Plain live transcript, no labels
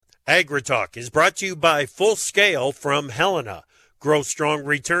AgriTalk is brought to you by Full Scale from Helena. Grow strong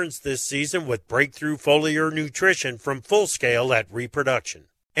returns this season with breakthrough foliar nutrition from Full Scale at Reproduction.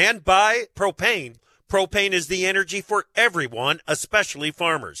 And by Propane. Propane is the energy for everyone, especially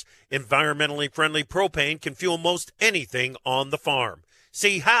farmers. Environmentally friendly propane can fuel most anything on the farm.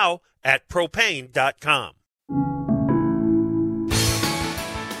 See how at propane.com.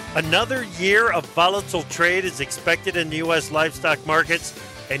 Another year of volatile trade is expected in the U.S. livestock markets,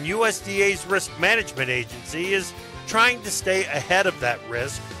 and USDA's Risk Management Agency is trying to stay ahead of that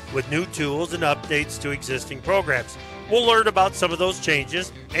risk with new tools and updates to existing programs. We'll learn about some of those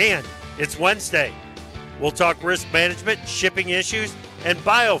changes, and it's Wednesday. We'll talk risk management, shipping issues, and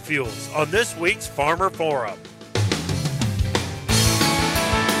biofuels on this week's Farmer Forum.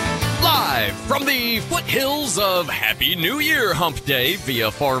 Live from the foothills of Happy New Year Hump Day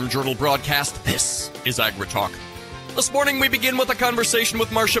via Farm Journal broadcast, this is AgriTalk. This morning we begin with a conversation with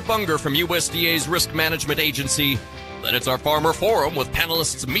Marcia Bunger from USDA's Risk Management Agency. Then it's our Farmer Forum with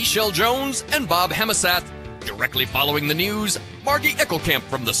panelists Michelle Jones and Bob Hemasath. Directly following the news, Margie Eckelkamp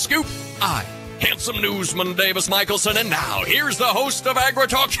from The Scoop. Handsome newsman Davis Michelson, and now here's the host of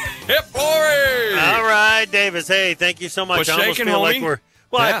AgriTalk, Chip Flory. All right, Davis. Hey, thank you so much. I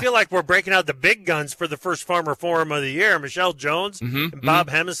feel like we're breaking out the big guns for the first Farmer Forum of the year. Michelle Jones and Bob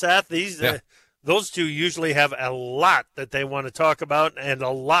Hemasath. Those two usually have a lot that they want to talk about and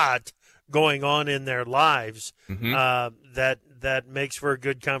a lot going on in their lives that makes for a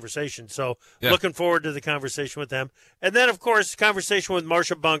good conversation. So looking forward to the conversation with them. And then, of course, conversation with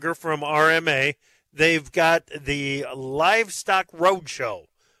Marcia Bunger from RMA. They've got the Livestock Roadshow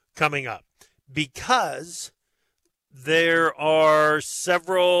coming up because there are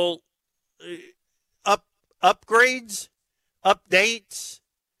several upgrades, updates.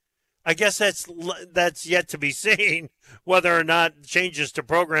 I guess that's yet to be seen, whether or not changes to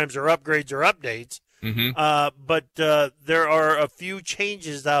programs or upgrades or updates. But there are a few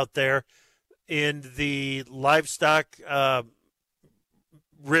changes out there in the livestock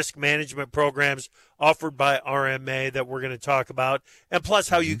risk management programs offered by RMA that we're going to talk about, and plus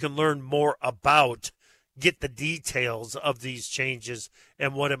how you can learn more about, get the details of these changes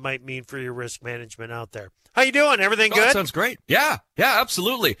and what it might mean for your risk management out there. How you doing? Everything good? That sounds great. Yeah,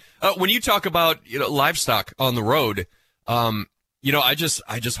 absolutely. When you talk about livestock on the road, I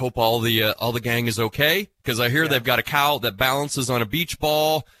just hope all the gang is okay, because I hear they've got a cow that balances on a beach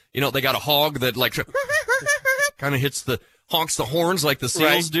ball. They got a hog that like kind of honks the horns like the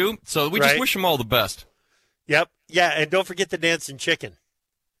seals do. So we just wish them all the best. Yep. Yeah, and don't forget the dancing chicken.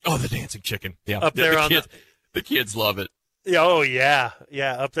 Oh, the dancing chicken. Yeah. Up there the kids love it. Oh yeah.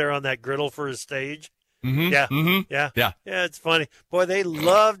 Yeah, up there on that griddle for a stage. Yeah. Yeah, it's funny. Boy, they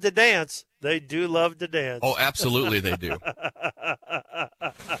love to dance. They do love to dance. Oh, absolutely they do.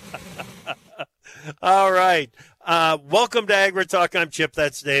 All right. Welcome to AgriTalk. I'm Chip.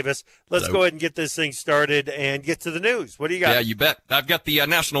 That's Davis. Let's go ahead and get this thing started and get to the news. What do you got? Yeah, you bet. I've got the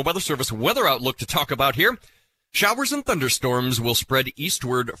National Weather Service weather outlook to talk about here. Showers and thunderstorms will spread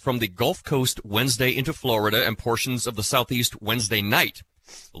eastward from the Gulf Coast Wednesday into Florida and portions of the Southeast Wednesday night.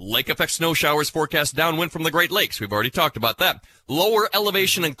 Lake effect snow showers forecast downwind from the Great Lakes. We've already talked about that. Lower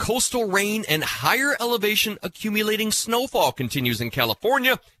elevation and coastal rain and higher elevation accumulating snowfall continues in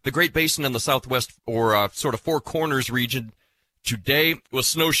California, the Great Basin, and the Southwest or sort of Four Corners region today, with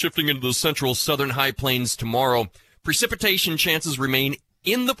snow shifting into the central southern high plains tomorrow. Precipitation chances remain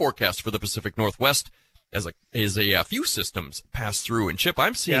in the forecast for the Pacific Northwest as a few systems pass through. And Chip,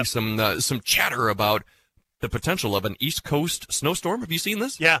 I'm seeing some chatter about the potential of an East Coast snowstorm. Have you seen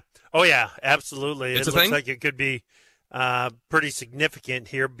this? Yeah. Oh, yeah, absolutely. It looks like it could be pretty significant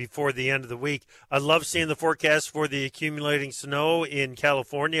here before the end of the week. I love seeing the forecast for the accumulating snow in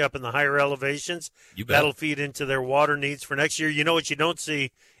California up in the higher elevations. You bet. That'll feed into their water needs for next year. You know what you don't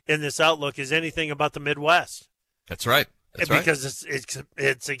see in this outlook is anything about the Midwest. That's right. Because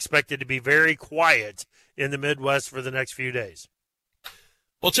it's expected to be very quiet in the Midwest for the next few days.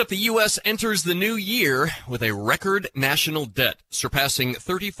 Well, Chip, the U.S. enters the new year with a record national debt surpassing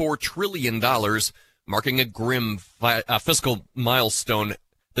 $34 trillion, marking a grim fiscal milestone.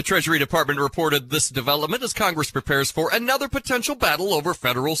 The Treasury Department reported this development as Congress prepares for another potential battle over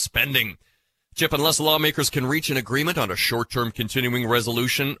federal spending. Chip, unless lawmakers can reach an agreement on a short-term continuing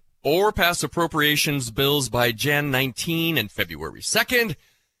resolution or pass appropriations bills by Jan 19 and February 2nd,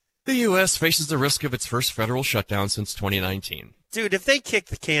 the U.S. faces the risk of its first federal shutdown since 2019. Dude, if they kick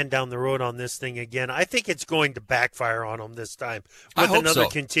the can down the road on this thing again, I think it's going to backfire on them this time with another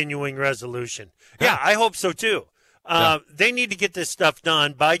continuing resolution. Yeah, I hope so too. They need to get this stuff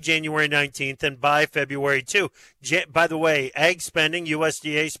done by January 19th and by February 2. By the way, ag spending,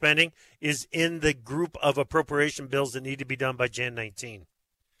 USDA spending, is in the group of appropriation bills that need to be done by Jan 19.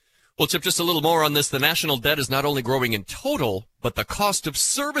 Well, Chip, just a little more on this. The national debt is not only growing in total, but the cost of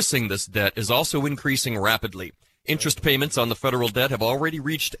servicing this debt is also increasing rapidly. Interest payments on the federal debt have already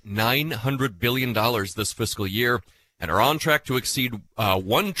reached $900 billion this fiscal year and are on track to exceed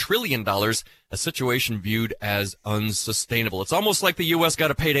 $1 trillion, a situation viewed as unsustainable. It's almost like the U.S. got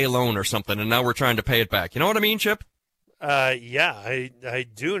a payday loan or something, and now we're trying to pay it back. You know what I mean, Chip? Yeah, I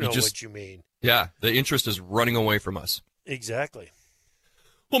do know what you mean. Yeah, the interest is running away from us. Exactly.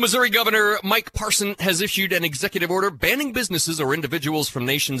 Well, Missouri Governor Mike Parson has issued an executive order banning businesses or individuals from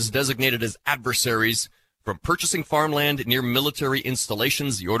nations designated as adversaries from purchasing farmland near military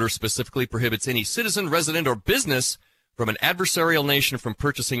installations. The order specifically prohibits any citizen, resident, or business from an adversarial nation from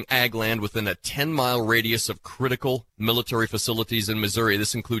purchasing ag land within a 10-mile radius of critical military facilities in Missouri.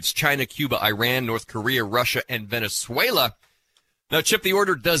 This includes China, Cuba, Iran, North Korea, Russia, and Venezuela. Now, Chip, the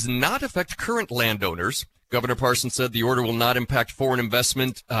order does not affect current landowners. Governor Parson said the order will not impact foreign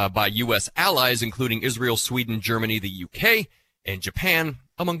investment by U.S. allies, including Israel, Sweden, Germany, the U.K., and Japan,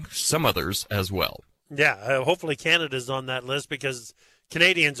 among some others as well. Yeah, hopefully Canada's on that list because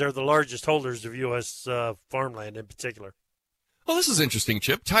Canadians are the largest holders of U.S. farmland in particular. Well, this is interesting,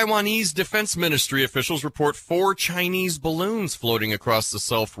 Chip. Taiwanese Defense Ministry officials report 4 Chinese balloons floating across the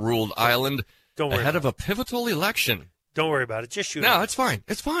self-ruled island ahead of a pivotal election. Don't worry about it. Just shoot them. No, it's fine.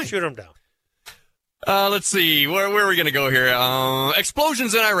 It's fine. Shoot them down. Let's see. Where are we going to go here?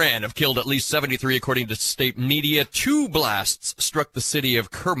 Explosions in Iran have killed at least 73, according to state media. 2 blasts struck the city of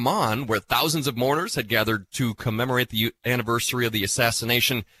Kerman, where thousands of mourners had gathered to commemorate the anniversary of the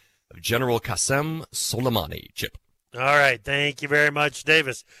assassination of General Qasem Soleimani. Chip. All right. Thank you very much,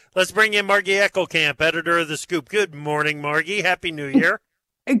 Davis. Let's bring in Margie Eckelkamp, editor of The Scoop. Good morning, Margie. Happy New Year.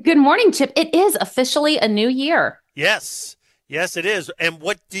 Good morning, Chip. It is officially a new year. Yes. Yes, it is. And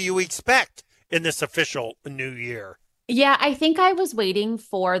what do you expect in this official new year? Yeah, I think I was waiting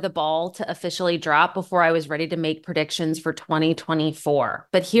for the ball to officially drop before I was ready to make predictions for 2024.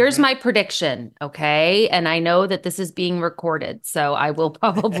 But here's my prediction, okay? And I know that this is being recorded, so I will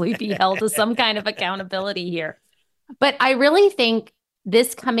probably be held to some kind of accountability here. But I really think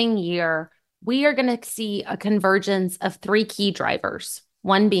this coming year, we are going to see a convergence of 3 key drivers.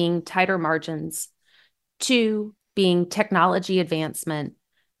 1 being tighter margins, 2 being technology advancement,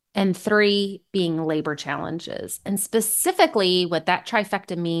 and 3 being labor challenges. And specifically what that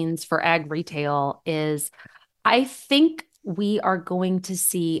trifecta means for ag retail is I think we are going to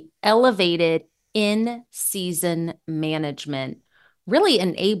see elevated in-season management really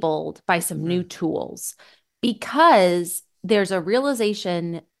enabled by some new tools because there's a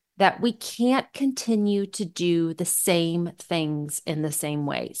realization that we can't continue to do the same things in the same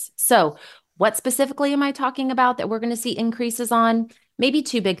ways. So what specifically am I talking about that we're going to see increases on? Maybe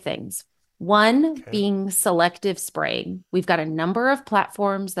 2 big things. 1 being selective spraying. We've got a number of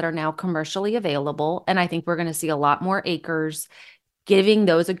platforms that are now commercially available, and I think we're going to see a lot more acres giving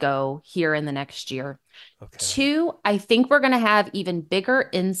those a go here in the next year. 2, I think we're going to have even bigger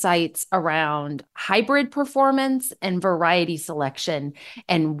insights around hybrid performance and variety selection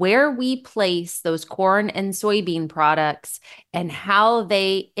and where we place those corn and soybean products and how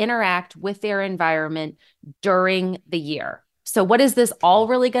they interact with their environment during the year. So what is this all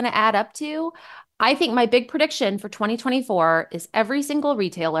really going to add up to? I think my big prediction for 2024 is every single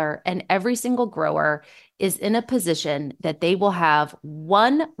retailer and every single grower is in a position that they will have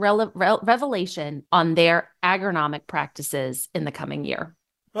one revelation on their agronomic practices in the coming year.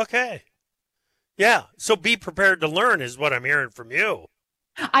 Okay. Yeah. So be prepared to learn is what I'm hearing from you.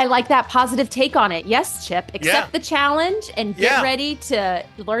 I like that positive take on it. Yes, Chip. Accept the challenge and get ready to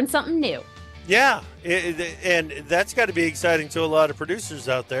learn something new. Yeah. And that's got to be exciting to a lot of producers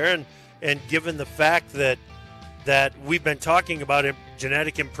out there. And given the fact that we've been talking about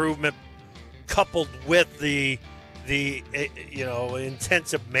genetic improvement coupled with the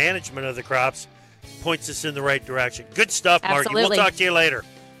intensive management of the crops, points us in the right direction. Good stuff, Margie. Absolutely. We'll talk to you later.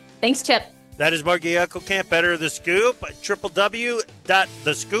 Thanks, Chip. That is Margie Eckelkamp, editor of The Scoop,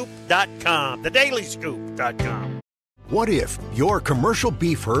 www.thescoop.com, thedailyscoop.com. What if your commercial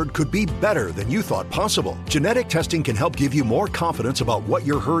beef herd could be better than you thought possible? Genetic testing can help give you more confidence about what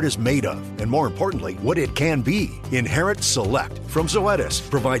your herd is made of, and more importantly, what it can be. Inherit Select from Zoetis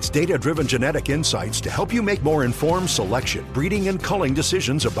provides data-driven genetic insights to help you make more informed selection, breeding, and culling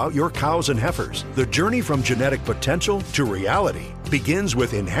decisions about your cows and heifers. The journey from genetic potential to reality begins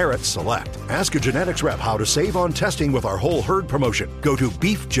with Inherit Select. Ask a genetics rep how to save on testing with our whole herd promotion. Go to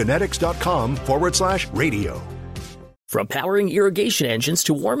beefgenetics.com/radio. From powering irrigation engines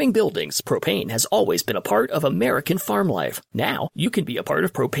to warming buildings, propane has always been a part of American farm life. Now, you can be a part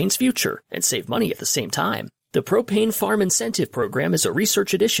of propane's future and save money at the same time. The Propane Farm Incentive Program is a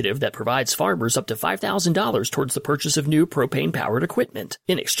research initiative that provides farmers up to $5,000 towards the purchase of new propane-powered equipment.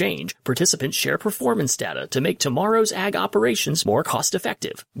 In exchange, participants share performance data to make tomorrow's ag operations more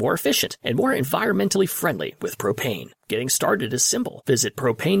cost-effective, more efficient, and more environmentally friendly with propane. Getting started is simple. Visit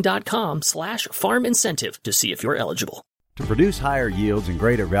propane.com/farm incentive to see if you're eligible. To produce higher yields and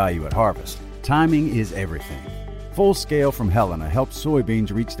greater value at harvest, timing is everything. Full Scale from Helena helps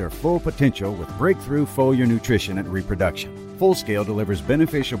soybeans reach their full potential with breakthrough foliar nutrition and reproduction. Full Scale delivers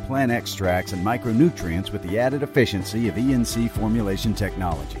beneficial plant extracts and micronutrients with the added efficiency of ENC formulation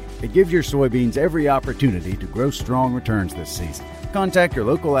technology. It gives your soybeans every opportunity to grow strong returns this season. Contact your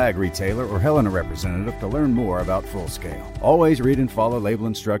local ag retailer or Helena representative to learn more about Full Scale. Always read and follow label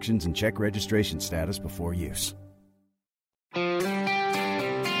instructions and check registration status before use.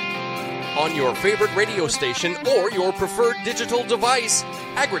 On your favorite radio station or your preferred digital device,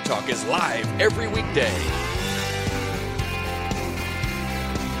 AgriTalk is live every weekday.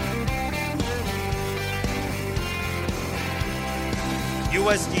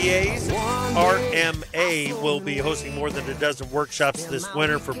 USDA's RMA will be hosting more than a dozen workshops this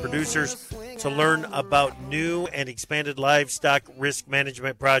winter for producers to learn about new and expanded livestock risk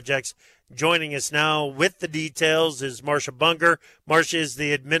management projects. Joining us now with the details is Marcia Bunger. Marcia is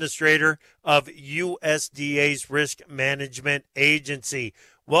the administrator of USDA's Risk Management Agency.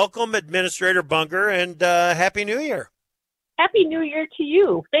 Welcome, Administrator Bunger, and Happy New Year. Happy New Year to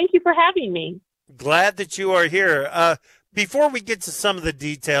you. Thank you for having me. Glad that you are here. Before we get to some of the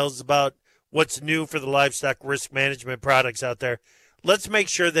details about what's new for the livestock risk management products out there, let's make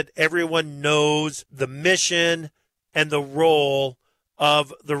sure that everyone knows the mission and the role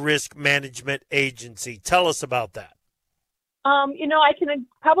of the Risk Management Agency. Tell us about that. I can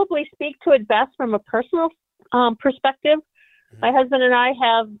probably speak to it best from a personal perspective. My husband and I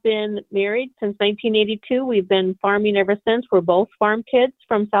have been married since 1982. We've been farming ever since. We're both farm kids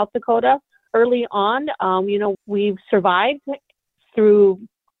from South Dakota. Early on, we've survived through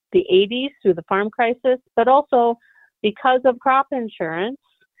the 80s, through the farm crisis, but also because of crop insurance,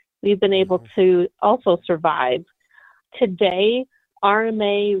 we've been able to also survive. Today,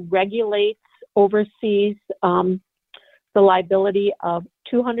 RMA regulates, oversees the liability of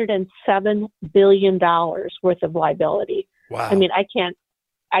 $207 billion worth of liability. Wow. I mean, I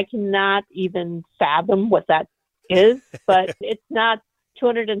cannot even fathom what that is, but it's not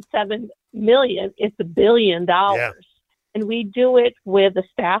 207 million, it's $1 billion. Yeah. And we do it with a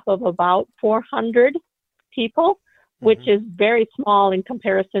staff of about 400 people, which is very small in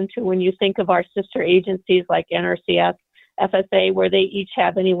comparison to when you think of our sister agencies like NRCS, FSA, where they each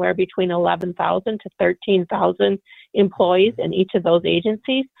have anywhere between 11,000 to 13,000 employees in each of those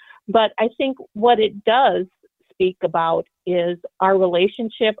agencies. But I think what it does speak about is our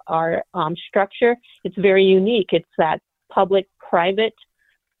relationship, our structure. It's very unique. It's that public-private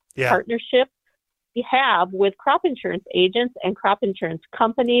partnership we have with crop insurance agents and crop insurance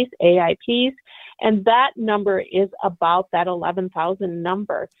companies, AIPs, and that number is about that 11,000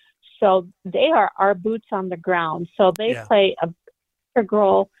 number. So they are our boots on the ground. So they play a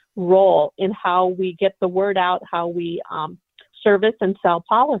integral role in how we get the word out, how we service and sell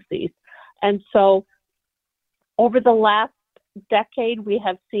policies. And so over the last decade, we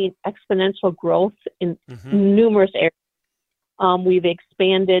have seen exponential growth in numerous areas. We've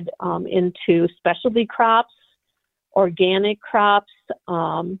expanded into specialty crops, organic crops,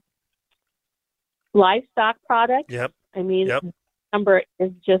 livestock products. Yep. I mean, the number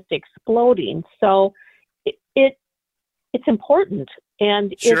is just exploding. So it's important.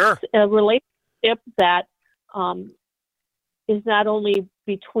 And it's a relationship that is not only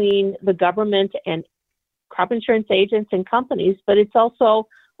between the government and crop insurance agents and companies, but it's also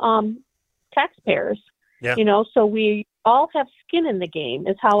taxpayers. Yeah. So we all have skin in the game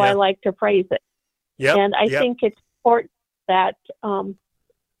is how I like to phrase it. And I think it's important that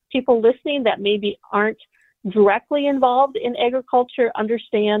people listening that maybe aren't directly involved in agriculture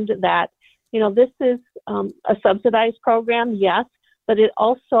understand that, this is a subsidized program, yes, but it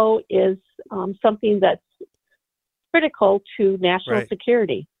also is something that's critical to national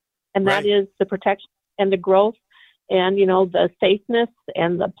security. And that is the protection and the growth and, the safeness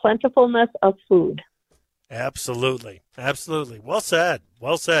and the plentifulness of food. Absolutely. Absolutely. Well said.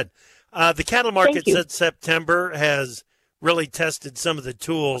 Well said. The cattle market since September has really tested some of the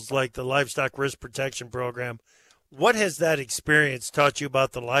tools like the Livestock Risk Protection Program. What has that experience taught you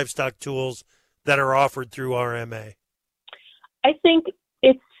about the livestock tools that are offered through RMA? I think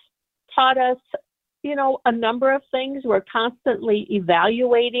it's taught us a number of things. We're constantly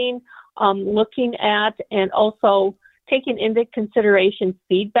evaluating, looking at, and also taking into consideration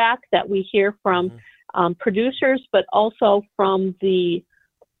feedback that we hear from producers, but also from the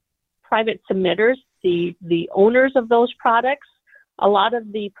private submitters, the owners of those products. A lot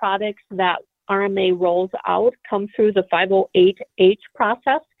of the products that RMA rolls out come through the 508H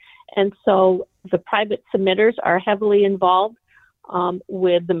process. And so the private submitters are heavily involved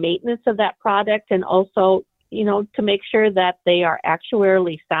with the maintenance of that product, and also, to make sure that they are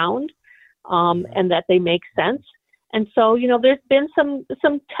actuarially sound and that they make sense. And so, there's been some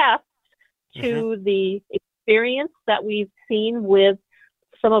tests to the experience that we've seen with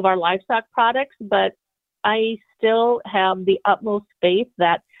some of our livestock products, but I still have the utmost faith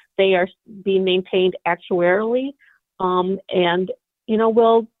that they are being maintained actuarially, and,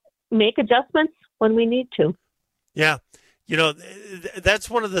 we'll make adjustments when we need to. Yeah. That's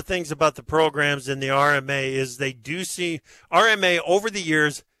one of the things about the programs in the RMA is they do see RMA over the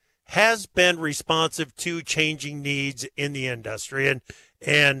years has been responsive to changing needs in the industry.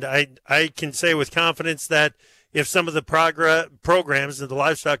 And I can say with confidence that if some of the programs and the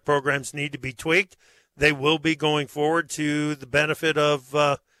livestock programs need to be tweaked, they will be going forward to the benefit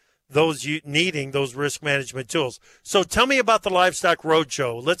of those needing those risk management tools. So tell me about the Livestock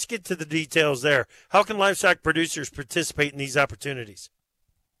Roadshow. Let's get to the details there. How can livestock producers participate in these opportunities?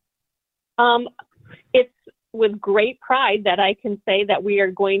 It's with great pride that I can say that we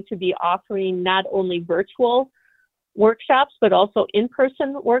are going to be offering not only virtual workshops, but also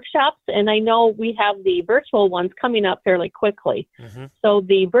in-person workshops. And I know we have the virtual ones coming up fairly quickly. So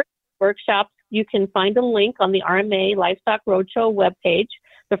the virtual workshops, you can find a link on the RMA Livestock Roadshow webpage.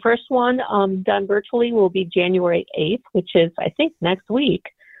 The first one done virtually will be January 8th, which is, I think, next week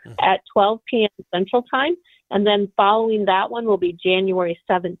at 12 p.m. Central Time. And then following that one will be January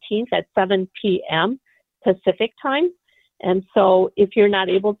 17th at 7 p.m. Pacific Time. And so if you're not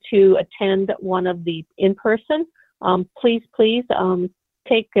able to attend one of the in-person, please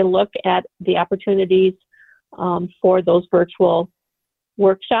take a look at the opportunities for those virtual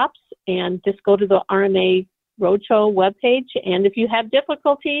workshops, and just go to the RMA Roadshow webpage. And if you have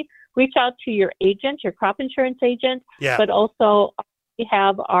difficulty, reach out to your agent, your crop insurance agent. Yeah. But also we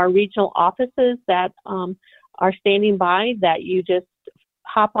have our regional offices that are standing by, that you just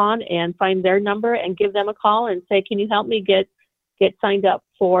hop on and find their number and give them a call and say, can you help me get signed up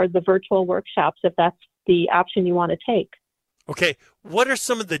for the virtual workshops, if that's the option you want to take. Okay. What are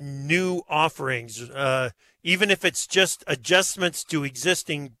some of the new offerings, even if it's just adjustments to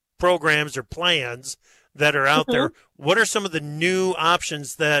existing programs or plans that are out there? What are some of the new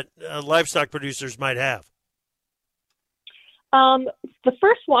options that livestock producers might have? The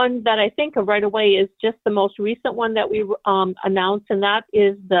first one that I think of right away is just the most recent one that we announced, and that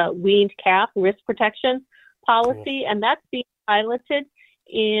is the weaned calf risk protection policy. Cool. And that's being piloted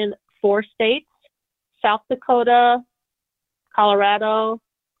in 4 states: South Dakota, Colorado,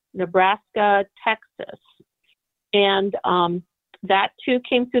 Nebraska, Texas. And that too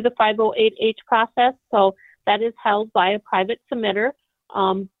came through the 508H process. So that is held by a private submitter.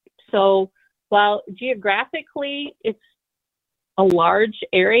 So while geographically it's a large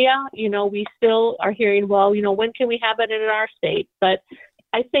area, we still are hearing, well, when can we have it in our state? But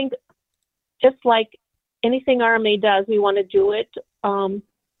I think just like anything RMA does, we want to do it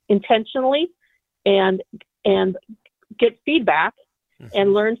intentionally and get feedback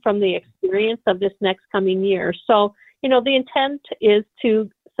and learn from the experience of this next coming year. So, the intent is to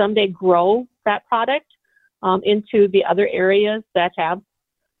someday grow that product into the other areas that have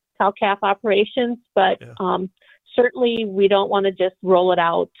cow-calf operations. But certainly we don't want to just roll it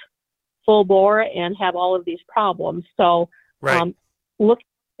out full bore and have all of these problems. So look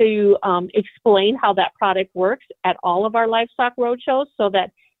to explain how that product works at all of our livestock roadshows, so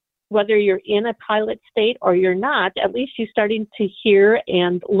that whether you're in a pilot state or you're not, at least you're starting to hear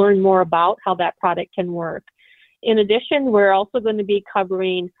and learn more about how that product can work. In addition, we're also going to be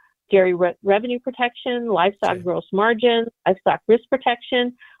covering dairy revenue protection, livestock gross margin, livestock risk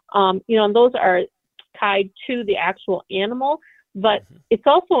protection, and those are tied to the actual animal. But it's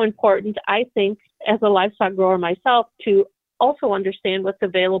also important, I think, as a livestock grower myself, to also understand what's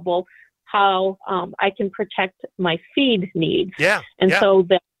available, how I can protect my feed needs. So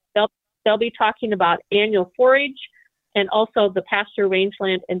they'll be talking about annual forage and also the pasture,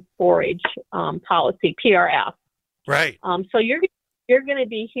 rangeland, and forage policy, PRF. Right. So you're going to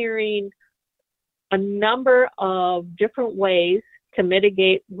be hearing a number of different ways to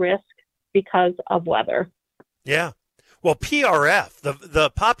mitigate risk because of weather. Yeah. Well, PRF,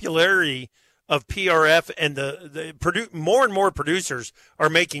 the popularity of PRF, and the more and more producers are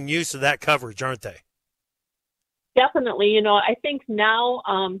making use of that coverage, aren't they? Definitely. I think now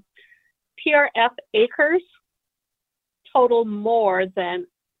PRF acres total more than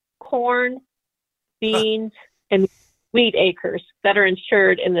corn, beans, and wheat acres that are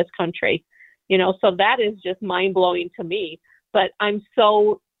insured in this country. So that is just mind-blowing to me. But I'm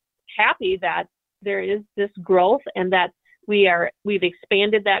so happy that there is this growth and that we've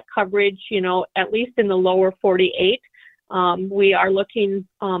expanded that coverage, at least in the lower 48. We are looking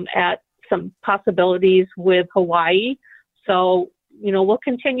at some possibilities with Hawaii. So, we'll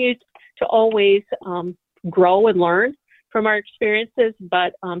continue to always grow and learn from our experiences,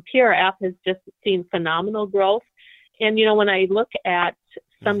 but PRF has just seen phenomenal growth. And, when I look at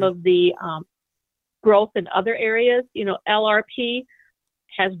some of the growth in other areas, LRP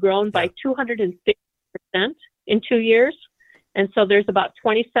has grown by 250% in 2 years. And so there's about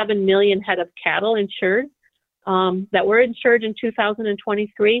 27 million head of cattle insured that were insured in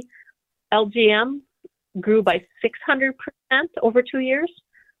 2023. LGM grew by 600% over 2 years,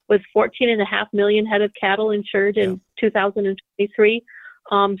 with 14.5 million head of cattle insured in 2023.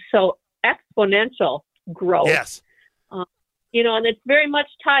 So exponential growth. Yes. And it's very much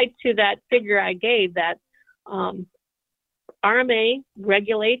tied to that figure I gave that RMA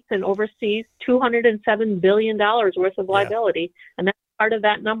regulates and oversees $207 billion worth of liability, and that's part of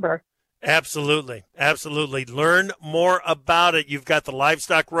that number. Absolutely. Absolutely. Learn more about it. You've got the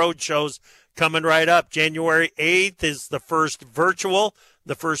Livestock Road shows coming right up. January 8th is the first virtual.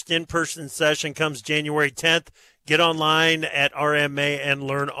 The first in-person session comes January 10th. Get online at RMA and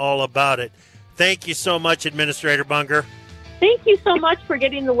learn all about it. Thank you so much, Administrator Bunger. Thank you so much for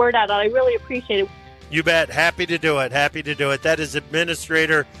getting the word out. I really appreciate it. You bet. Happy to do it. Happy to do it. That is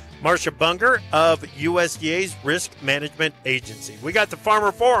Administrator Marcia Bunger of USDA's Risk Management Agency. We got the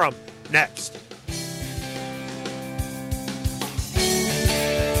Farmer Forum next.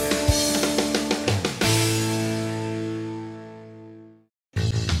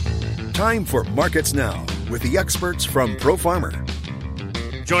 Time for Markets Now with the experts from ProFarmer.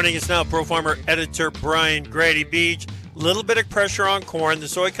 Joining us now, ProFarmer editor Brian Grady. Beach. Little bit of pressure on corn. The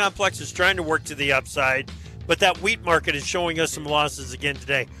soy complex is trying to work to the upside, but that wheat market is showing us some losses again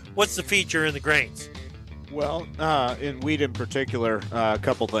today. What's the feature in the grains? Well, in wheat in particular, a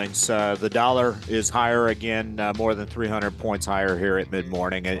couple things. The dollar is higher again, more than 300 points higher here at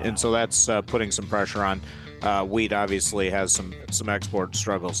mid-morning, and so that's putting some pressure on. Wheat obviously has some export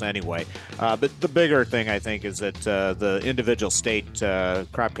struggles anyway. But the bigger thing, I think, is that the individual state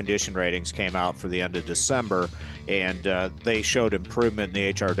crop condition ratings came out for the end of December, and they showed improvement in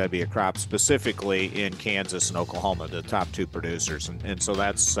the HRW crop, specifically in Kansas and Oklahoma, the top two producers. And so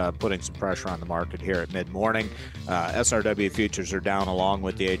that's putting some pressure on the market here at mid-morning. SRW futures are down along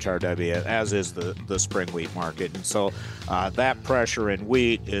with the HRW, as is the spring wheat market. And so that pressure in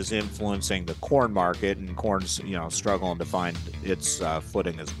wheat is influencing the corn market, and corn's struggling to find its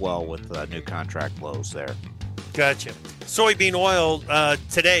footing as well with new contract lows there. Gotcha. Soybean oil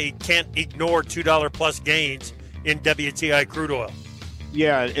today can't ignore $2 plus gains in WTI crude oil.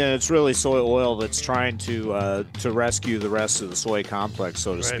 Yeah, and it's really soy oil that's trying to rescue the rest of the soy complex,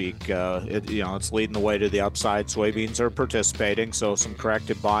 so to speak. It's leading the way to the upside. Soybeans are participating, so some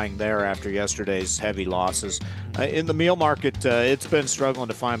corrective buying there after yesterday's heavy losses. In the meal market, it's been struggling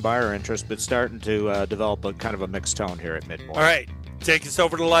to find buyer interest, but starting to develop a kind of a mixed tone here at mid-morning. All right, take us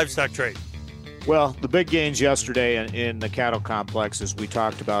over to the livestock trade. Well, the big gains yesterday in the cattle complex, as we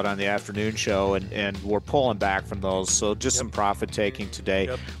talked about on the afternoon show, and we're pulling back from those. So just some profit taking today.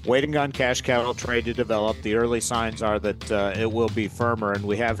 Waiting on cash cattle trade to develop. The early signs are that it will be firmer, and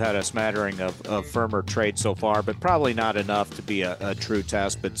we have had a smattering of firmer trade so far, but probably not enough to be a true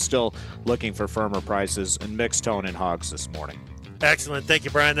test, but still looking for firmer prices and mixed tone in hogs this morning. Excellent. Thank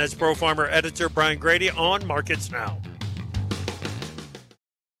you, Brian. That's ProFarmer editor Brian Grady on Markets Now.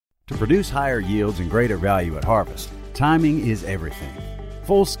 To produce higher yields and greater value at harvest, timing is everything.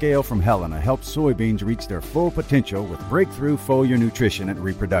 Full Scale from Helena helps soybeans reach their full potential with breakthrough foliar nutrition and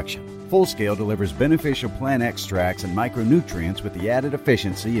reproduction. Full Scale delivers beneficial plant extracts and micronutrients with the added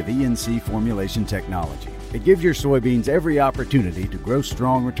efficiency of ENC formulation technology. It gives your soybeans every opportunity to grow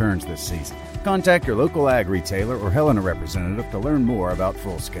strong returns this season. Contact your local ag retailer or Helena representative to learn more about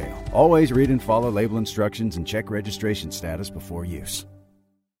Full Scale. Always read and follow label instructions and check registration status before use.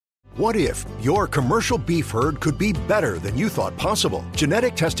 What if your commercial beef herd could be better than you thought possible?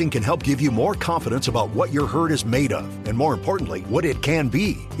 Genetic testing can help give you more confidence about what your herd is made of, and more importantly, what it can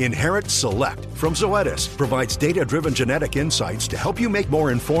be. Inherit Select from Zoetis provides data-driven genetic insights to help you make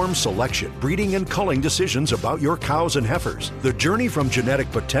more informed selection, breeding, and culling decisions about your cows and heifers. The journey from genetic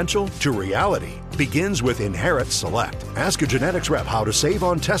potential to reality begins with Inherit Select. Ask a genetics rep how to save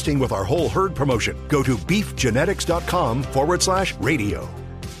on testing with our whole herd promotion. Go to beefgenetics.com/radio.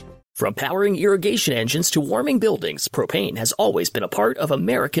 From powering irrigation engines to warming buildings, propane has always been a part of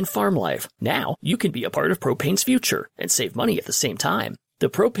American farm life. Now, you can be a part of propane's future and save money at the same time. The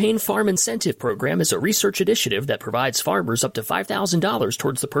Propane Farm Incentive Program is a research initiative that provides farmers up to $5,000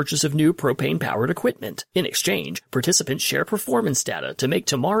 towards the purchase of new propane-powered equipment. In exchange, participants share performance data to make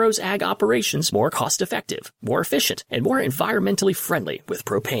tomorrow's ag operations more cost-effective, more efficient, and more environmentally friendly with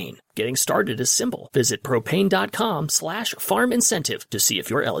propane. Getting started is simple. Visit propane.com/farm incentive to see if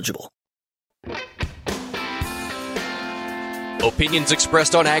you're eligible. Opinions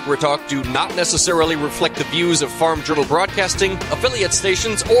expressed on AgriTalk do not necessarily reflect the views of Farm Journal Broadcasting, affiliate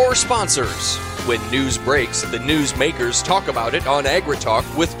stations, or sponsors. When news breaks, the news makers talk about it on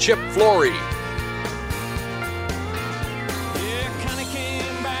AgriTalk with Chip Flory.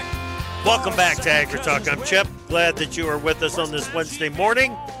 Welcome back to AgriTalk. I'm Chip. Glad that you are with us on this Wednesday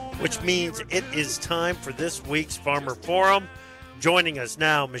morning, which means it is time for this week's Farmer Forum. Joining us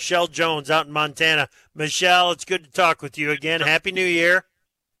now, Michelle Jones out in Montana. Michelle, it's good to talk with you again. Happy New Year.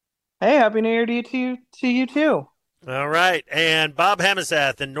 Hey, Happy New Year to you too. All right. And Bob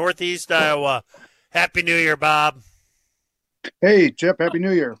Hemisath in Northeast Iowa. Happy New Year, Bob. Hey, Chip. Happy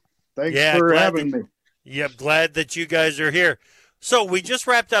New Year. Thanks for having me. Yep, glad that you guys are here. So we just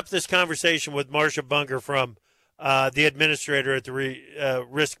wrapped up this conversation with Marcia Bunger from the administrator at the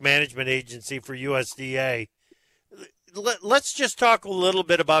Risk Management Agency for USDA. Let's just talk a little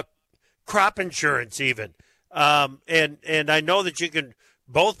bit about crop insurance even. And I know that you can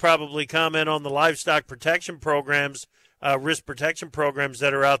both probably comment on the livestock protection programs, risk protection programs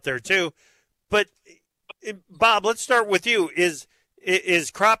that are out there too. But Bob, let's start with you. Is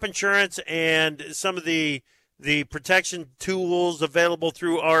crop insurance and some of the protection tools available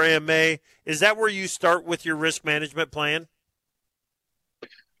through RMA, is that where you start with your risk management plan?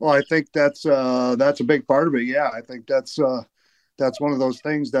 Well, I think that's a big part of it. Yeah, I think that's one of those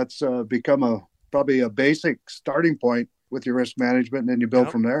things that's become probably a basic starting point with your risk management, and then you build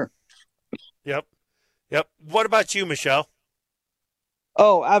from there. Yep. What about you, Michelle?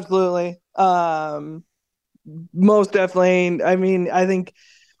 Oh, absolutely. Most definitely. I mean, I think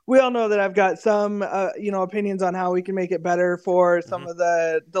we all know that I've got some, opinions on how we can make it better for some of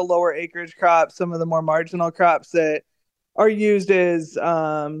the lower acreage crops, some of the more marginal crops that are used as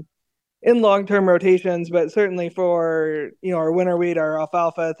in long-term rotations, but certainly for, our winter wheat, our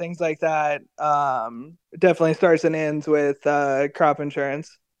alfalfa, things like that, definitely starts and ends with crop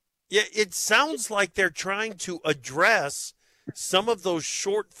insurance. Yeah, it sounds like they're trying to address some of those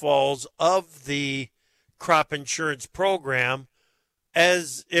shortfalls of the crop insurance program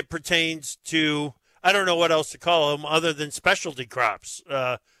as it pertains to, I don't know what else to call them other than specialty crops.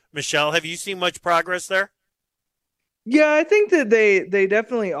 Michelle, have you seen much progress there? Yeah, I think that they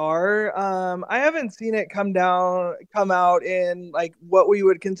definitely are. I haven't seen it come out in like what we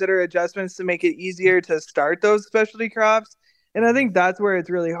would consider adjustments to make it easier to start those specialty crops. And I think that's where it's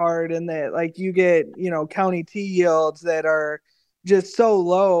really hard, in that like you get, county tea yields that are just so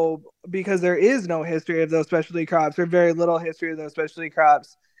low because there is no history of those specialty crops, or very little history of those specialty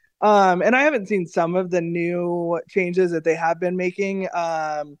crops. And I haven't seen some of the new changes that they have been making.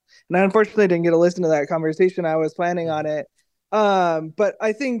 And I unfortunately didn't get to listen to that conversation. I was planning on it. But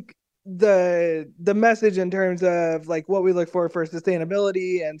I think the message in terms of like what we look for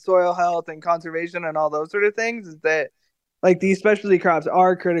sustainability and soil health and conservation and all those sort of things is that like these specialty crops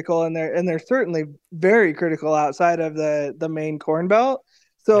are critical, and they're certainly very critical outside of the main corn belt.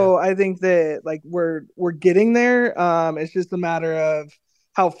 So I think that like we're getting there. It's just a matter of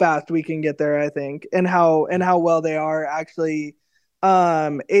how fast we can get there, I think, and how well they are actually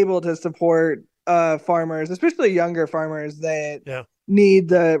able to support farmers, especially younger farmers that need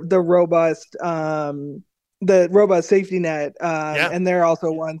the robust safety net. And they're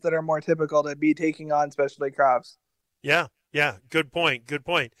also ones that are more typical to be taking on specialty crops. Yeah. Good point.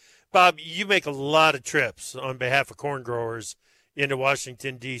 Bob, you make a lot of trips on behalf of corn growers into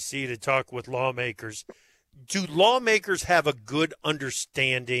Washington, D.C. to talk with lawmakers. Do lawmakers have a good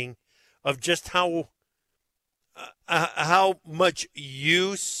understanding of just how much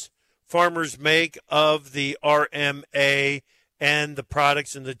use farmers make of the RMA and the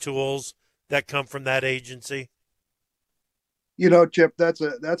products and the tools that come from that agency? Chip, that's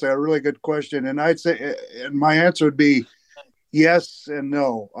a really good question, and I'd say, and my answer would be yes and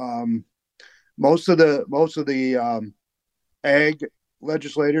no. Most of the ag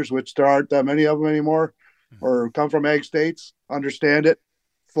legislators, which there aren't that many of them anymore, or come from ag states, understand it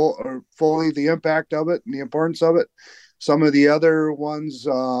fully, the impact of it and the importance of it. Some of the other ones,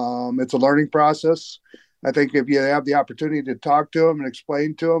 it's a learning process. I think if you have the opportunity to talk to them and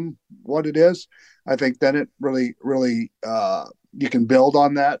explain to them what it is, I think then it really, really, you can build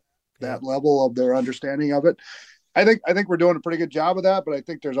on that level of their understanding of it. I think we're doing a pretty good job of that, but I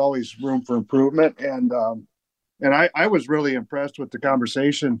think there's always room for improvement. And I was really impressed with the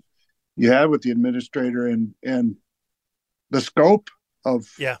conversation you had with the administrator and the scope of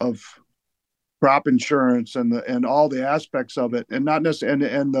crop insurance and all the aspects of it, and not necessarily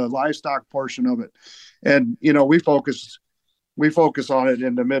and the livestock portion of it. And we focus on it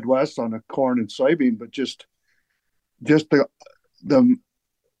in the Midwest on the corn and soybean, but just the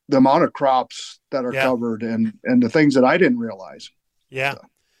amount of crops that are covered and the things that I didn't realize. Yeah. So.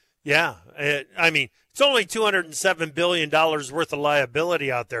 Yeah. I mean, it's only $207 billion worth of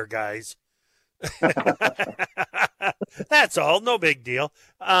liability out there, guys. That's all. No big deal.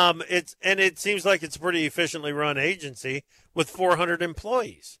 It seems like it's a pretty efficiently run agency with 400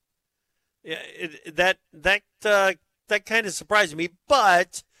 employees. Yeah, that kind of surprised me.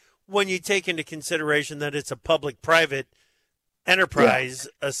 But when you take into consideration that it's a public-private enterprise,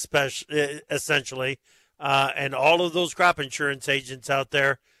 essentially, and all of those crop insurance agents out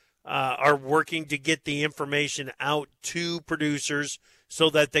there are working to get the information out to producers so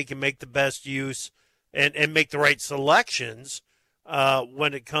that they can make the best use and make the right selections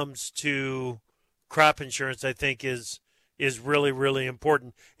when it comes to crop insurance, I think is really, really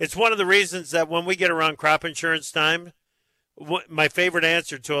important. It's one of the reasons that when we get around crop insurance time, my favorite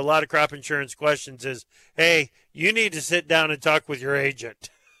answer to a lot of crop insurance questions is, hey, you need to sit down and talk with your agent.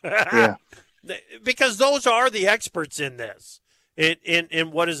 Yeah. Because those are the experts in this,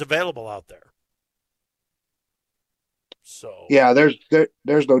 in what is available out there. So yeah,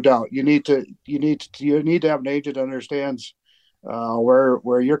 there's no doubt. You need to have an agent that understands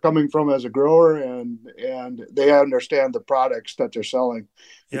where you're coming from as a grower, and they understand the products that they're selling,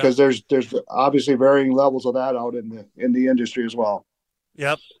 because there's obviously varying levels of that out in the industry as well.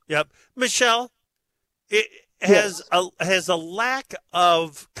 Yep. Michelle, it has a lack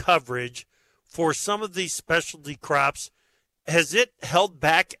of coverage for some of these specialty crops. Has it held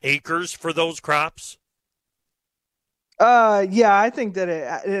back acres for those crops? Yeah, I think that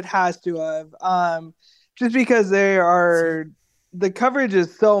it has to have. Just because the coverage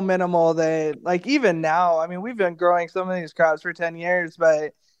is so minimal that, like, even now, I mean, we've been growing some of these crops for 10 years,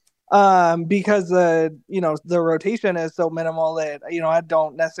 but because the rotation is so minimal that, I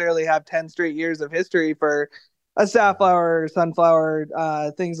don't necessarily have 10 straight years of history for a safflower,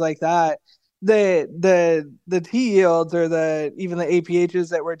 sunflower, things like that. The T yields or even the APHs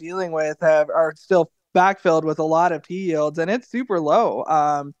that we're dealing with are still backfilled with a lot of T yields, and it's super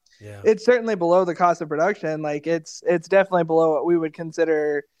low. It's certainly below the cost of production. Like it's definitely below what we would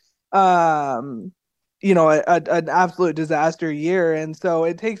consider, an absolute disaster year. And so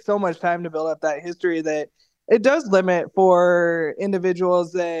it takes so much time to build up that history that it does limit for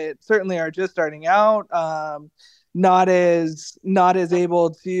individuals that certainly are just starting out, not as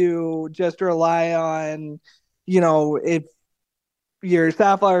able to just rely on, if your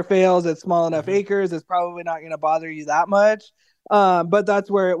safflower fails at small enough acres, it's probably not going to bother you that much. But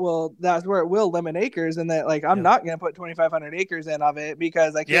that's where it will limit acres, and that, like, I'm not going to put 2,500 acres in of it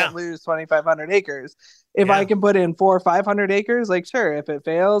because I can't lose 2,500 acres. If I can put in 400 or 500 acres, like, sure, if it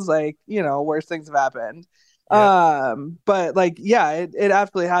fails, like, worse things have happened. But like, it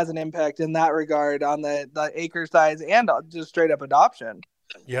absolutely has an impact in that regard on the acre size and just straight up adoption.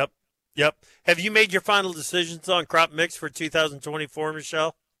 Yep. Have you made your final decisions on crop mix for 2024,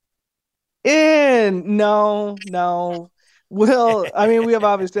 Michelle? No. I mean, we have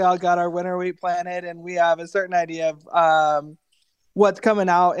obviously all got our winter wheat planted, and we have a certain idea of what's coming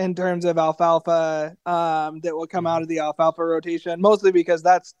out in terms of alfalfa that will come out of the alfalfa rotation, mostly because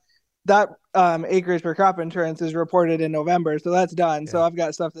that acreage for crop insurance is reported in November, so that's done. So I've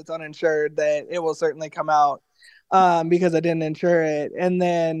got stuff that's uninsured that it will certainly come out because I didn't insure it. And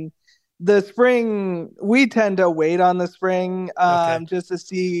then the spring, we tend to wait on the spring just to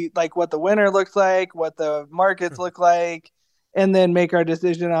see, like, what the winter looks like, what the markets look like, and then make our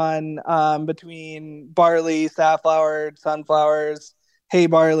decision on between barley, safflower, sunflowers, hay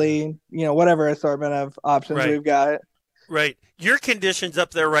barley, whatever assortment of options we've got. Right. Your conditions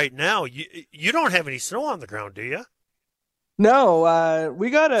up there right now, you don't have any snow on the ground, do you? No, we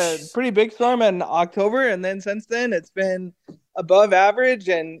got a pretty big storm in October, and then since then it's been above average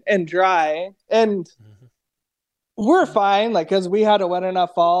and dry. And we're fine, like, because we had a wet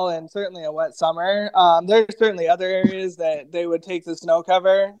enough fall and certainly a wet summer. There's certainly other areas that they would take the snow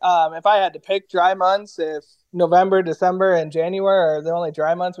cover. If I had to pick dry months, if November, December, and January are the only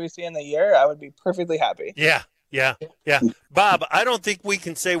dry months we see in the year, I would be perfectly happy. Yeah. Bob, I don't think we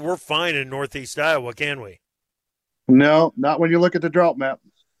can say we're fine in Northeast Iowa, can we? No, not when you look at the drought map.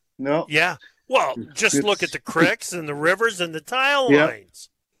 No. Yeah. Well, just look at the creeks and the rivers and the tile lines.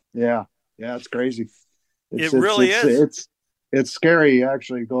 Yeah, it's crazy. It really is. It's scary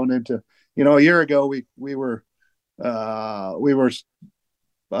actually going into, a year ago we were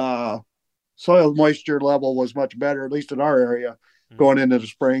soil moisture level was much better, at least in our area, going into the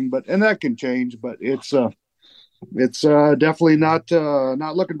spring, and that can change, but it's definitely not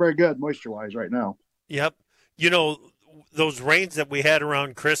looking very good moisture wise right now. Yep. Those rains that we had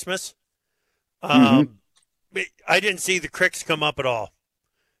around Christmas, I didn't see the creeks come up at all.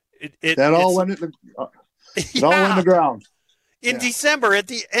 It all went in the ground. In December, at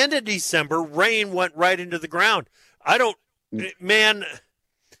the end of December, rain went right into the ground. Man,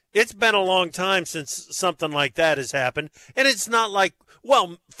 it's been a long time since something like that has happened. And it's not like,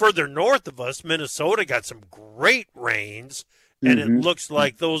 further north of us, Minnesota got some great rains, and it looks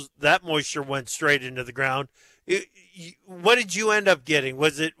like that moisture went straight into the ground. What did you end up getting?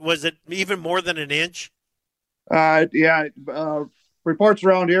 Was it even more than an inch? Reports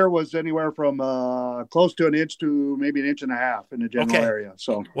around here was anywhere from close to an inch to maybe an inch and a half in the general area.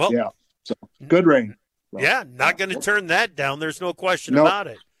 So, so good rain. So, not going to turn that down. There's no question about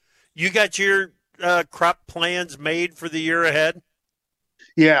it. You got your crop plans made for the year ahead?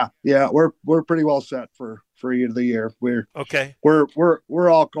 Yeah, we're pretty well set for the year. We're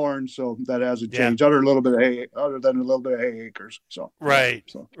all corn, so that hasn't changed. Other than a little bit of hay acres. So right,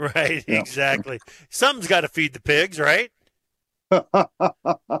 exactly. Something's got to feed the pigs, right?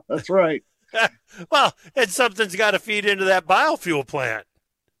 That's right. Well, and something's got to feed into that biofuel plant.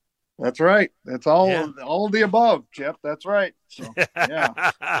 That's right. That's all of the above, Chip. That's right. So,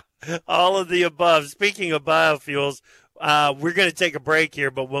 all of the above. Speaking of biofuels, we're going to take a break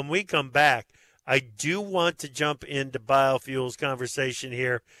here, but when we come back, I do want to jump into biofuels conversation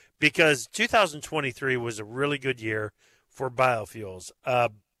here because 2023 was a really good year for biofuels.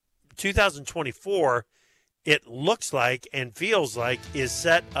 2024, it looks like and feels like is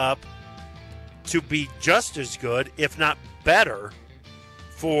set up to be just as good, if not better,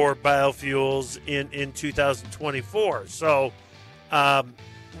 for biofuels in 2024. So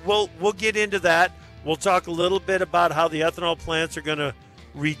we'll get into that. We'll talk a little bit about how the ethanol plants are going to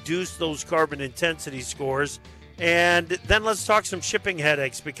reduce those carbon intensity scores. And then let's talk some shipping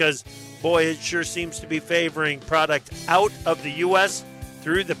headaches because, boy, it sure seems to be favoring product out of the U.S.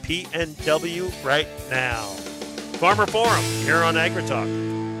 through the PNW right now. Farmer Forum here on AgriTalk.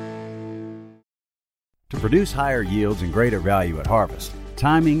 To produce higher yields and greater value at harvest,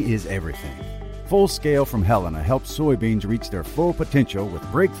 timing is everything. Full Scale from Helena helps soybeans reach their full potential with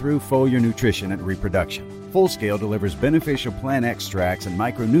breakthrough foliar nutrition and reproduction. Full Scale delivers beneficial plant extracts and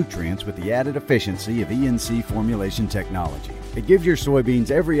micronutrients with the added efficiency of ENC formulation technology. It gives your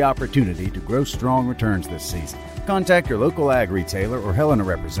soybeans every opportunity to grow strong returns this season. Contact your local ag retailer or Helena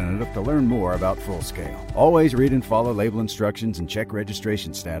representative to learn more about Full Scale. Always read and follow label instructions and check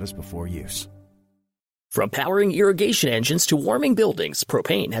registration status before use. From powering irrigation engines to warming buildings,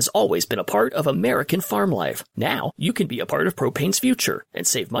 propane has always been a part of American farm life. Now, you can be a part of propane's future and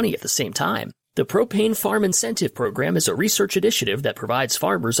save money at the same time. The Propane Farm Incentive Program is a research initiative that provides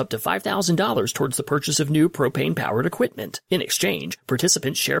farmers up to $5,000 towards the purchase of new propane-powered equipment. In exchange,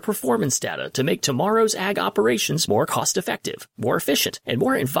 participants share performance data to make tomorrow's ag operations more cost-effective, more efficient, and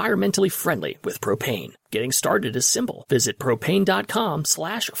more environmentally friendly with propane. Getting started is simple. Visit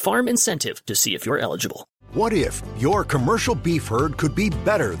propane.com/farm incentive to see if you're eligible. What if your commercial beef herd could be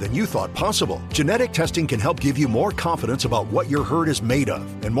better than you thought possible? Genetic testing can help give you more confidence about what your herd is made of,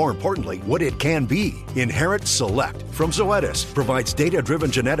 and more importantly, what it can be. Inherit Select from Zoetis provides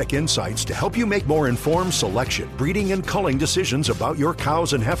data-driven genetic insights to help you make more informed selection, breeding, and culling decisions about your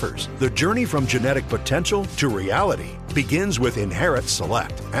cows and heifers. The journey from genetic potential to reality begins with Inherit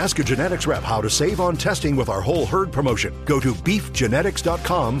Select. Ask a genetics rep how to save on testing with our whole herd promotion. Go to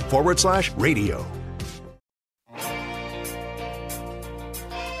beefgenetics.com/radio.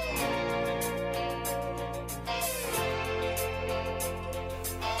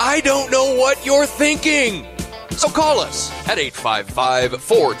 I don't know what you're thinking. So call us at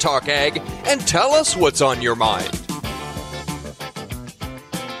 855-4TALK-AG and tell us what's on your mind.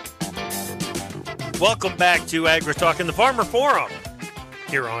 Welcome back to AgriTalk and the Farmer Forum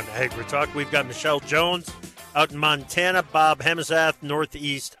here on AgriTalk. We've got Michelle Jones out in Montana. Bob Hemasath,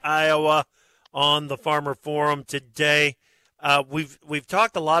 Northeast Iowa, on the Farmer Forum today. We've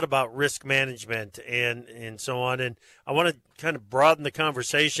talked a lot about risk management and so on, and I want to kind of broaden the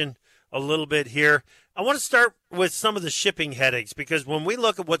conversation a little bit here. I want to start with some of the shipping headaches, because when we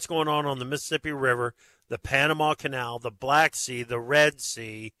look at what's going on the Mississippi River, the Panama Canal, the Black Sea, the Red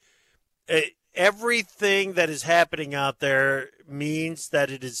Sea, everything that is happening out there means that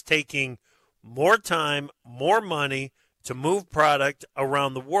it is taking more time, more money to move product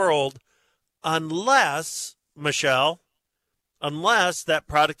around the world, unless, Michelle, that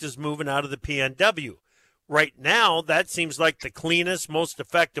product is moving out of the PNW. Right now, that seems like the cleanest, most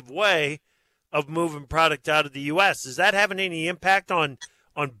effective way of moving product out of the U.S. Is that having any impact on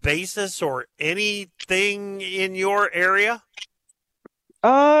basis or anything in your area?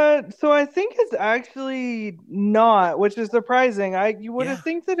 So I think it's actually not, which is surprising. You would have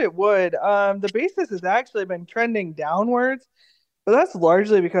think that it would. The basis has actually been trending downwards, but that's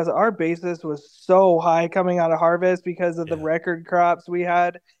largely because our basis was so high coming out of harvest because of the record crops we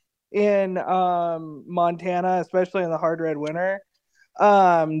had in Montana, especially in the hard red winter.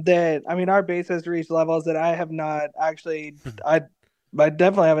 That, I mean, our basis reached levels that I have not actually, I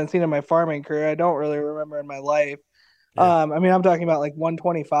definitely haven't seen in my farming career. I don't really remember in my life. I mean, I'm talking about like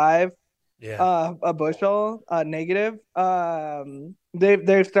 125 a bushel negative.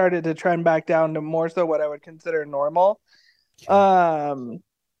 They've started to trend back down to more so what I would consider normal. I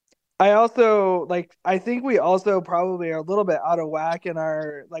also I think we also probably are a little bit out of whack in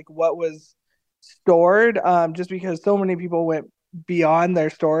our what was stored, just because so many people went beyond their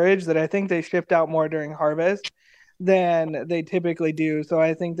storage that I think they shipped out more during harvest than they typically do. So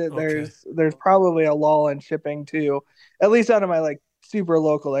I think that there's probably a lull in shipping too, at least out of my super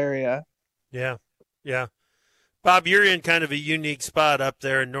local area. Yeah. Bob, you're in kind of a unique spot up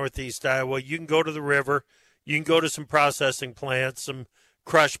there in Northeast Iowa. You can go to the river, you can go to some processing plants, some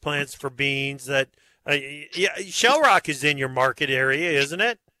crush plants for beans. That Shell Rock is in your market area, isn't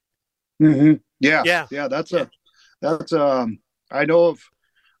it? Mm-hmm. Yeah. That's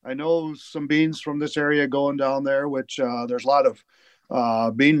I know some beans from this area going down there, which there's a lot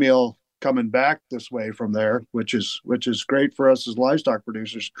of bean meal coming back this way from there, which is great for us as livestock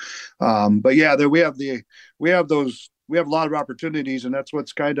producers. But yeah, we have a lot of opportunities, and that's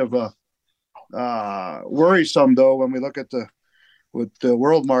what's kind of worrisome though when we look at the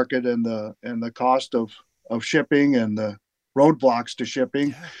world market and the cost of shipping and the roadblocks to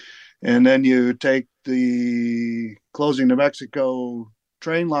shipping. And then you take the closing New Mexico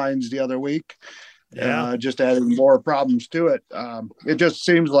train lines the other week, just adding more problems to it. It just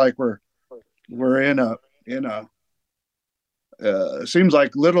seems like we're in a seems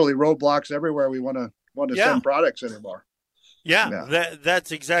like literally roadblocks everywhere we want to send products anymore.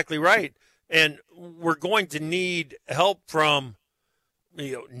 That's exactly right. And we're going to need help from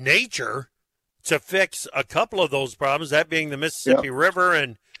nature to fix a couple of those problems, that being the Mississippi River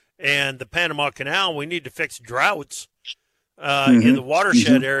and the Panama Canal. We need to fix droughts in the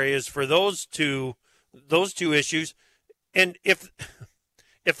watershed areas for those two issues. And if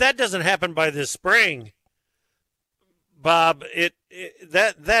that doesn't happen by this spring, Bob,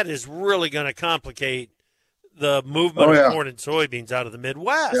 that is really going to complicate the movement of corn and soybeans out of the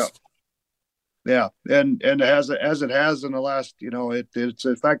Midwest. Yeah, and as it has in the last, it's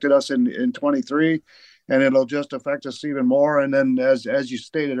affected us in 23, and it'll just affect us even more. And then as you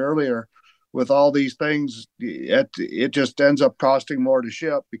stated earlier, with all these things, it just ends up costing more to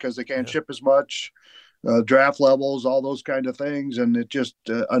ship because they can't ship as much, draft levels, all those kind of things, and it just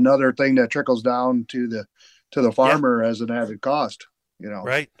another thing that trickles down to the farmer as an added cost.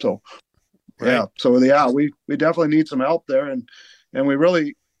 Right. So we definitely need some help there, and we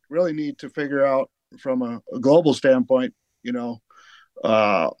really need to figure out from a global standpoint,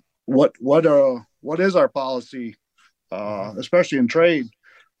 what is our policy, especially in trade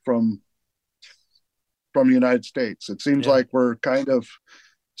from the United States. It seems like we're kind of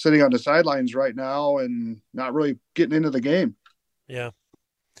sitting on the sidelines right now and not really getting into the game. Yeah.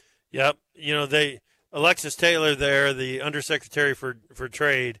 Yep. Alexis Taylor there, the Undersecretary for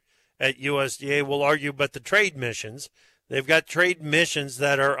Trade at USDA, will argue, but the trade missions, they've got trade missions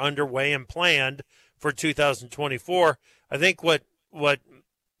that are underway and planned for 2024. I think what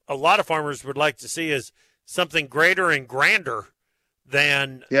a lot of farmers would like to see is something greater and grander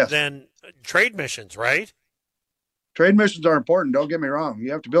than trade missions, right? Trade missions are important. Don't get me wrong.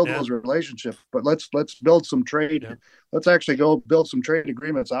 You have to build those relationships, but let's build some trade. Yeah. Let's actually go build some trade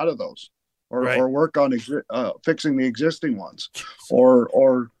agreements out of those, or work on fixing the existing ones,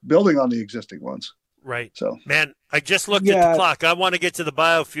 or building on the existing ones. Right. So, man, I just looked at the clock. I want to get to the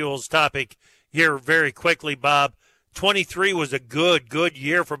biofuels topic here very quickly, Bob. 23 was a good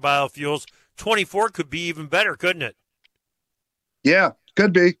year for biofuels. 24 could be even better, couldn't it? Yeah,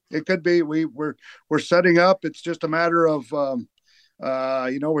 could be. It could be. We're setting up. It's just a matter of,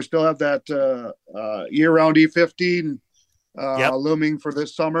 we still have that year-round E15 looming for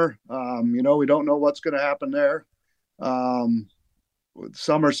this summer. We don't know what's going to happen there.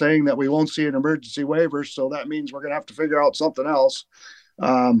 Some are saying that we won't see an emergency waiver, so that means we're going to have to figure out something else.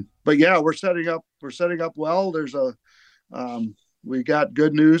 But yeah, we're setting up well. There's we got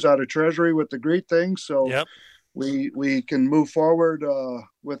good news out of Treasury with the GREET thing, so we can move forward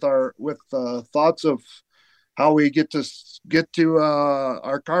with thoughts of how we get to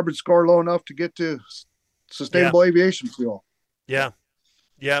our carbon score low enough to get to sustainable aviation fuel. Yeah,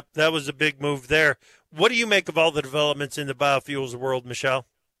 that was a big move there. What do you make of all the developments in the biofuels world, Michelle?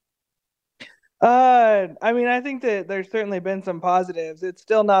 I think that there's certainly been some positives. It's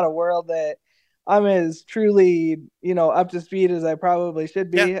still not a world that I'm as truly, up to speed as I probably should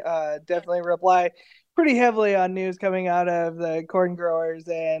be. Yeah. Definitely rely pretty heavily on news coming out of the corn growers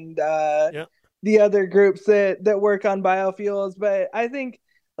and the other groups that work on biofuels. But I think,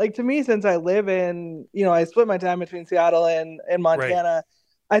 to me, since I live in, I split my time between Seattle and Montana. Right.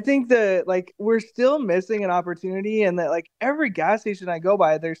 I think that we're still missing an opportunity, and that every gas station I go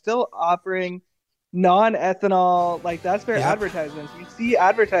by, they're still offering non-ethanol, that's their advertisements. You see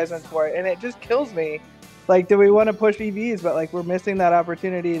advertisements for it, and it just kills me. Do we want to push EVs, but we're missing that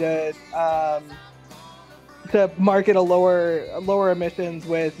opportunity to market a lower emissions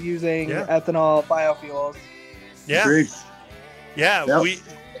with using ethanol biofuels. Yeah. Agreed. Yeah,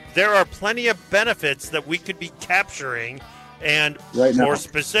 there are plenty of benefits that we could be capturing, and more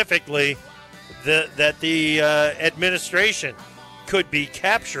specifically, that the administration could be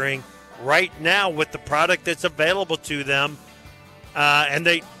capturing right now with the product that's available to them, and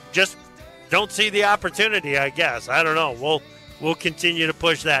they just don't see the opportunity, I guess. I don't know. We'll continue to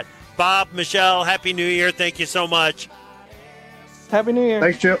push that. Bob, Michelle, Happy New Year. Thank you so much. Happy New Year.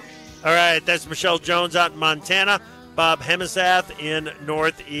 Thanks, Chip. All right, that's Michelle Jones out in Montana, Bob Hemisath in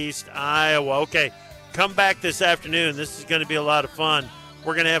Northeast Iowa. Okay, come back this afternoon. This is going to be a lot of fun.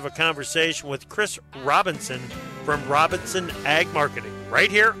 We're going to have a conversation with Chris Robinson from Robinson Ag Marketing right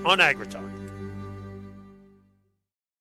here on AgriTalk.